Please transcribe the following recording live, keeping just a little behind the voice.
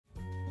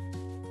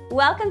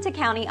Welcome to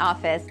County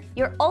Office,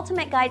 your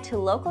ultimate guide to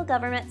local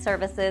government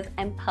services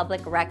and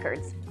public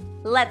records.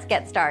 Let's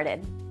get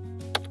started.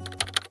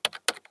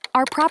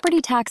 Are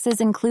property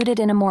taxes included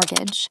in a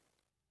mortgage?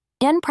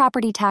 Again,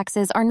 property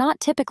taxes are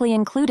not typically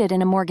included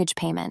in a mortgage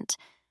payment.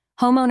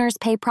 Homeowners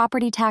pay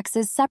property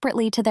taxes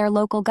separately to their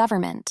local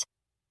government.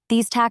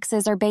 These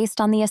taxes are based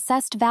on the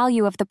assessed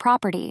value of the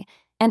property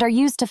and are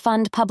used to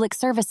fund public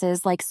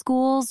services like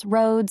schools,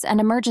 roads, and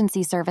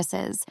emergency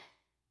services.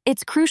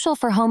 It's crucial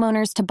for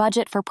homeowners to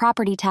budget for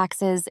property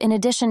taxes in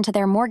addition to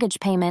their mortgage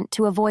payment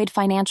to avoid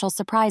financial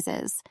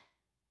surprises.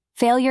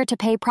 Failure to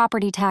pay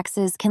property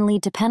taxes can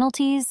lead to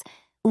penalties,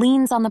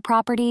 liens on the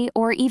property,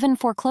 or even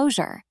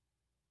foreclosure.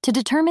 To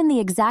determine the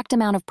exact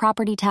amount of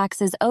property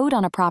taxes owed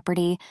on a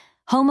property,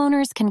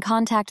 homeowners can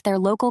contact their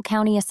local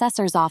county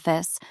assessor's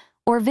office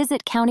or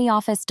visit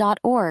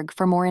countyoffice.org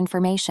for more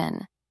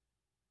information.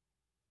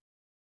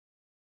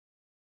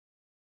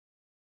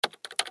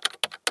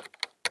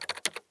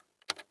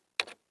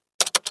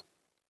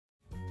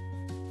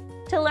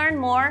 To learn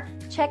more,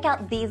 check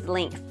out these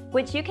links,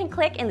 which you can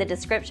click in the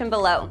description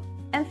below.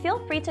 And feel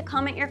free to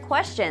comment your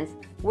questions.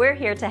 We're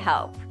here to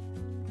help.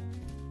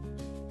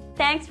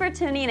 Thanks for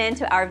tuning in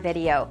to our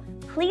video.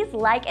 Please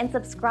like and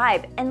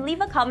subscribe and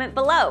leave a comment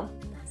below.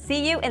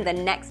 See you in the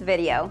next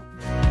video.